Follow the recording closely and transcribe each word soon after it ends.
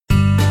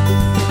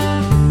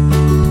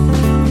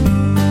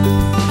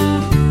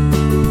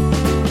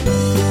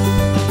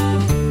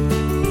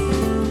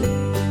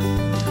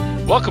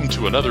Welcome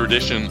to another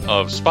edition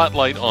of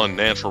Spotlight on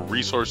Natural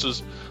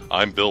Resources.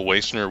 I'm Bill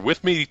Wasner.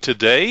 With me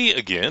today,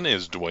 again,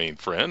 is Dwayne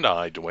Friend.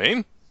 Hi,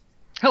 Dwayne.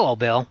 Hello,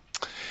 Bill.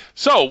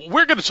 So,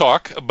 we're going to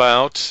talk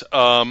about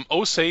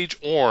Osage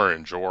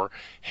orange, or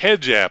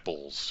hedge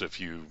apples, if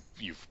you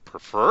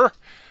prefer.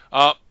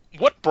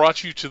 What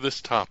brought you to this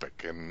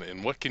topic,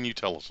 and what can you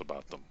tell us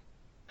about them?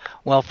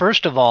 Well,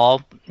 first of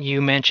all, you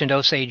mentioned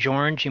Osage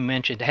orange, you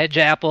mentioned hedge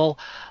apple.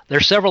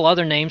 There's several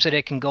other names that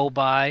it can go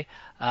by.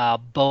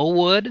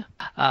 Bowwood,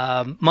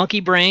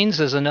 monkey brains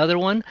is another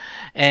one,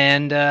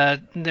 and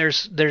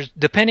there's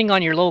depending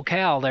on your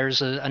locale,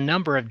 there's a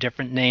number of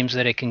different names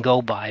that it can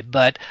go by.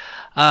 But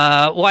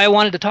why I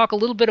wanted to talk a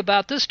little bit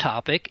about this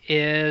topic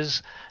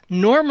is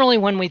normally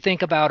when we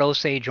think about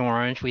Osage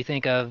orange, we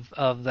think of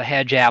the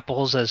hedge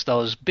apples as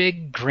those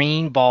big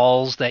green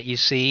balls that you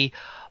see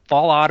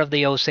fall out of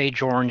the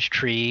Osage orange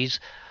trees.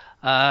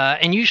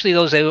 And usually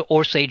those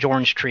Osage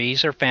orange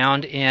trees are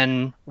found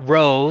in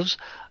rows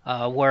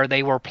where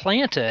they were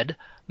planted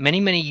many,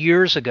 many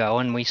years ago,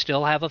 and we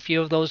still have a few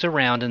of those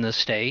around in the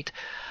state.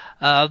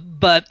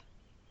 But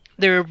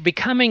they're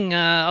becoming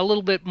a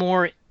little bit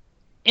more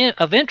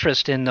of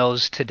interest in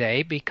those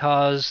today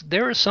because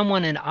there is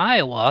someone in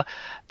Iowa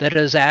that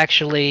is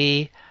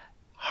actually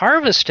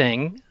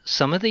harvesting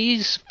some of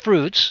these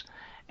fruits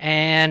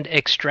and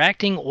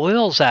extracting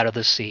oils out of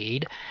the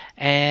seed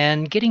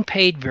and getting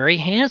paid very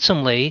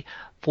handsomely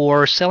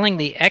for selling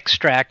the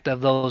extract of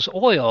those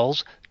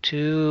oils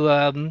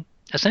to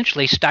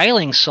essentially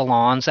styling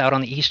salons out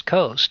on the East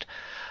Coast.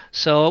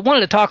 So I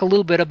wanted to talk a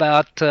little bit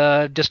about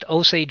just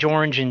Osage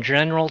orange in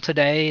general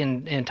today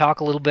and talk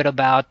a little bit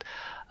about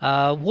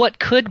what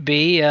could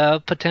be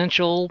a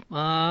potential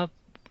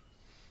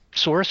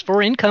source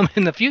for income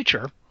in the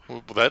future.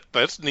 Well,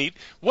 that's neat.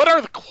 What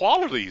are the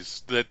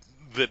qualities that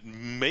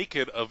make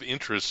it of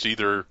interest,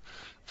 either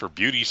for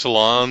beauty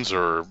salons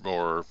or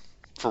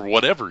for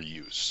whatever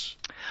use?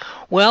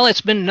 Well,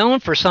 it's been known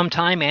for some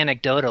time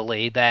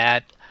anecdotally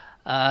that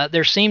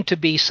there seem to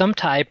be some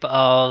type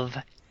of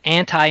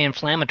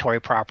anti-inflammatory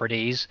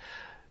properties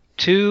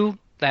to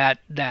that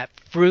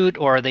fruit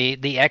or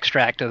the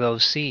extract of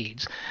those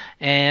seeds.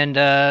 And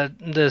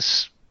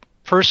this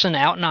person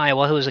out in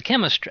Iowa who is a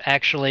chemist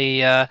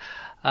actually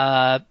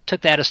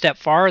took that a step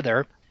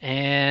farther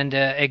and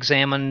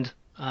examined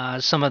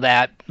some of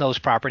those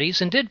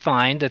properties and did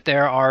find that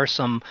there are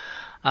some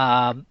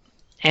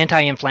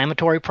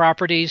anti-inflammatory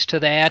properties to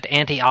that,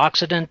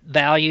 antioxidant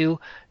value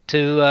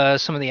to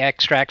some of the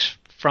extracts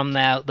from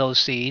those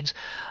seeds,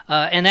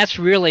 and that's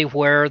really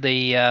where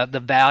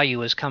the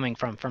value is coming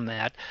from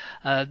that.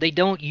 They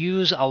don't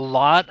use a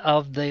lot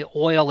of the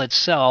oil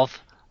itself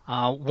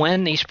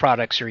when these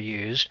products are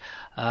used,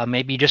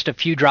 maybe just a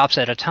few drops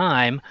at a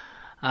time,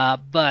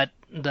 but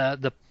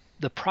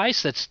the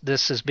price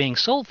this is being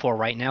sold for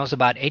right now is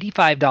about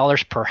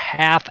 $85 per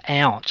half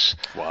ounce.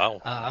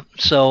 Wow.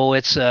 So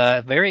it's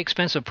a very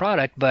expensive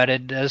product, but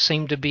it does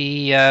seem to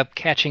be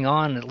catching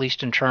on, at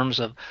least in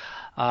terms of,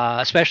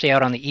 especially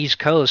out on the East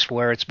Coast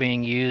where it's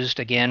being used,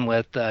 again,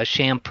 with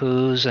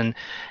shampoos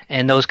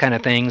and those kind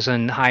of things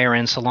in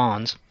higher-end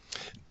salons.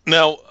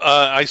 Now,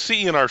 I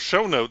see in our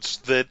show notes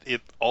that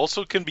it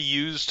also can be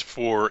used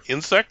for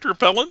insect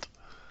repellent?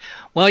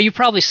 Well, you've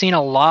probably seen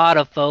a lot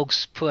of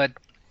folks put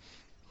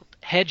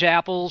hedge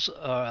apples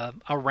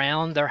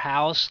around their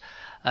house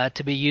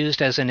to be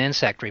used as an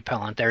insect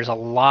repellent. There's a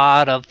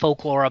lot of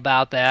folklore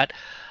about that.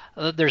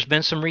 There's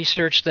been some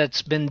research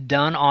that's been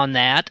done on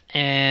that,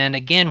 and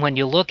again, when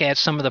you look at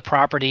some of the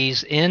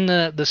properties in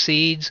the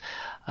seeds,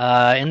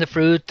 in the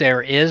fruit,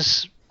 there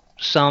is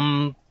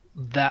some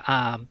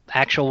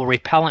actual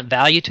repellent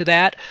value to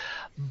that.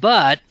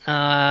 But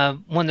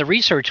when the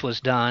research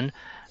was done,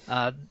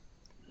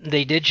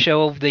 they did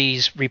show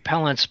these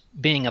repellents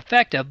being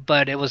effective,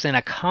 but it was in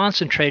a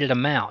concentrated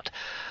amount.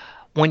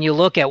 When you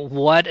look at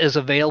what is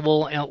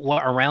available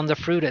around the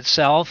fruit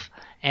itself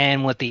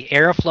and with the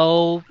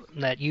airflow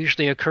that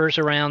usually occurs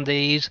around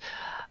these,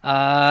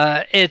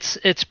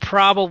 it's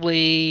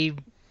probably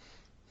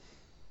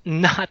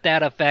not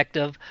that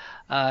effective.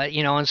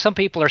 And some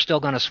people are still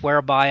going to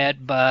swear by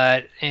it,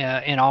 but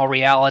in all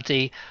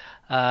reality,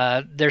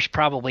 there's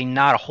probably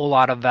not a whole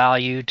lot of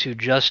value to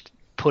just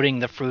putting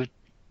the fruit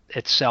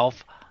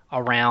itself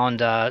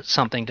around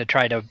something to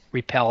try to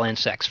repel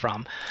insects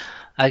from.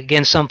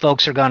 Again, some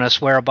folks are going to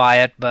swear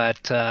by it,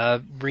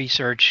 but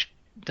research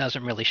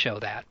doesn't really show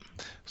that.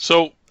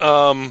 So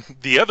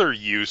the other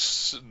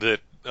use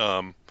that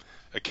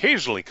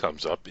occasionally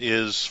comes up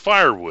is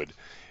firewood.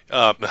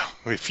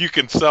 If you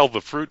can sell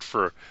the fruit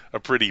for a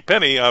pretty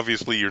penny,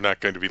 obviously you're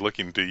not going to be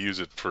looking to use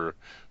it for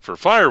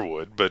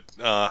firewood, but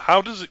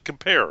how does it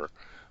compare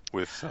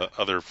with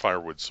other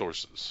firewood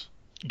sources?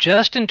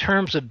 Just in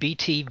terms of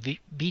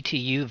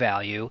BTU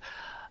value,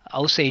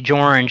 Osage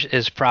orange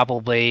is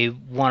probably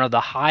one of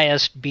the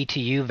highest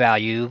BTU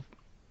value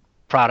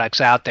products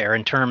out there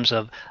in terms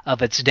of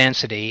its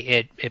density.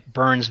 It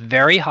burns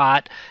very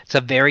hot. It's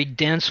a very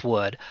dense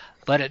wood.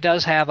 but it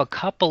does have a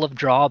couple of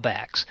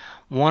drawbacks.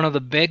 One of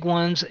the big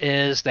ones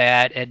is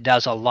that it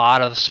does a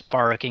lot of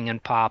sparking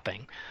and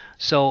popping.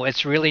 So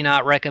it's really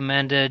not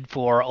recommended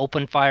for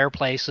open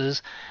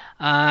fireplaces.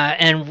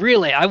 And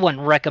really, I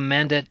wouldn't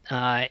recommend it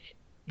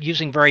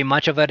using very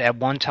much of it at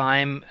one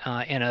time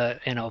in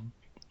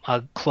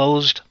a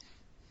closed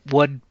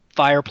wood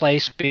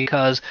fireplace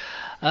because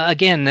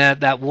again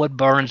that wood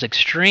burns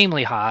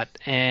extremely hot,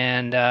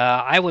 and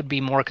I would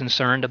be more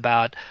concerned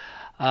about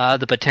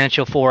the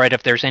potential for it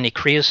if there's any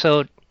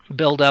creosote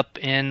buildup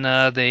in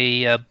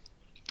the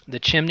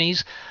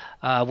chimneys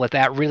with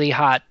that really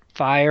hot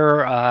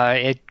fire.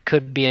 It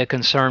could be a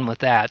concern with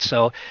that.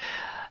 So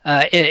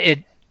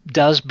it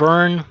does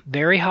burn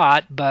very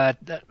hot, but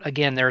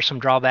again, there are some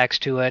drawbacks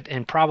to it,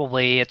 and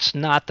probably it's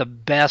not the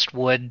best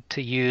wood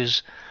to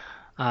use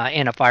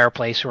in a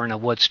fireplace or in a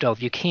wood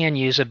stove. You can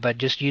use it, but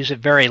just use it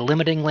very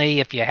limitingly.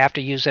 If you have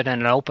to use it in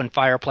an open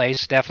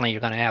fireplace, definitely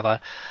you're going to have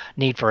a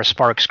need for a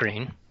spark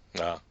screen.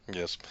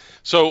 Yes.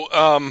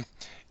 So,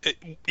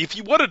 if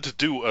you wanted to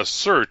do a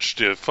search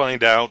to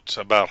find out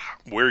about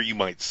where you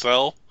might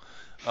sell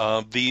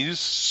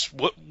these,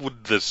 what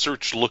would the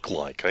search look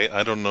like?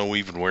 I don't know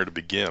even where to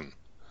begin.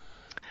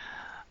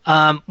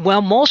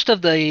 Well, most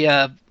of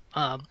the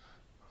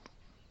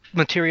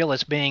material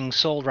that's being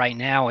sold right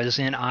now is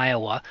in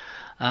Iowa.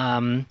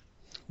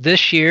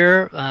 This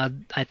year,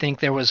 I think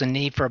there was a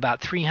need for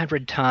about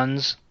 300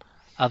 tons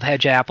of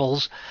hedge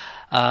apples.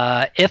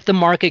 If the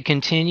market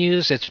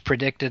continues, it's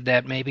predicted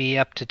that maybe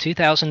up to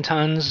 2,000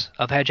 tons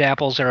of hedge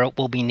apples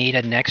will be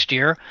needed next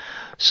year.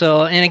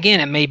 So, and again,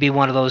 it may be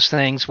one of those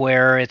things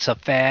where it's a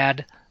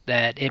fad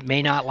that it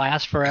may not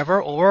last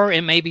forever, or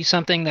it may be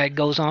something that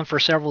goes on for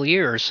several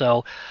years.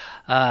 So,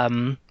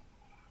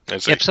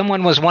 if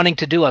someone was wanting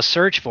to do a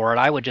search for it,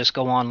 I would just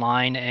go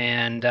online,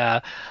 and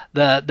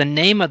the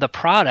name of the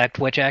product,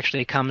 which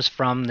actually comes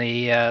from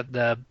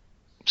the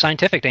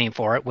scientific name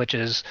for it, which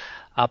is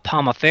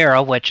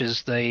Pomifera, which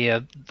is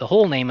the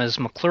whole name is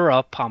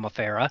Maclura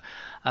pomifera,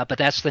 but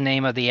that's the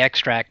name of the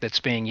extract that's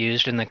being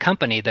used in the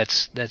company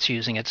that's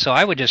using it. So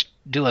I would just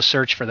do a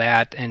search for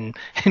that and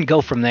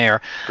go from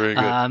there. Very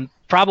good.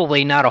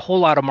 Probably not a whole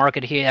lot of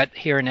market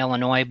here in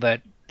Illinois,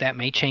 but that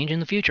may change in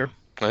the future.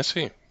 I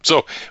see.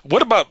 So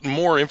what about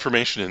more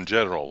information in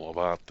general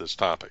about this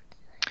topic?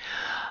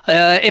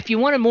 If you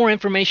wanted more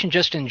information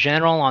just in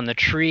general on the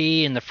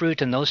tree and the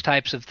fruit and those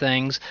types of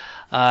things,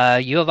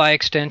 U of I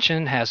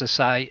Extension has a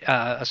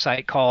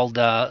site called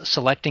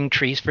Selecting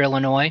Trees for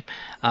Illinois,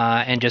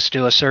 and just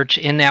do a search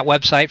in that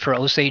website for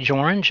Osage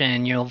Orange,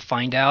 and you'll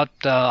find out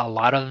a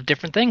lot of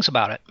different things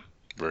about it.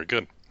 Very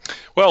good.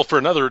 Well, for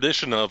another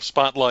edition of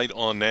Spotlight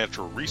on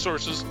Natural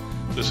Resources,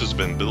 this has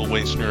been Bill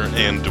Wasner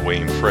and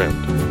Dwayne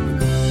Friend.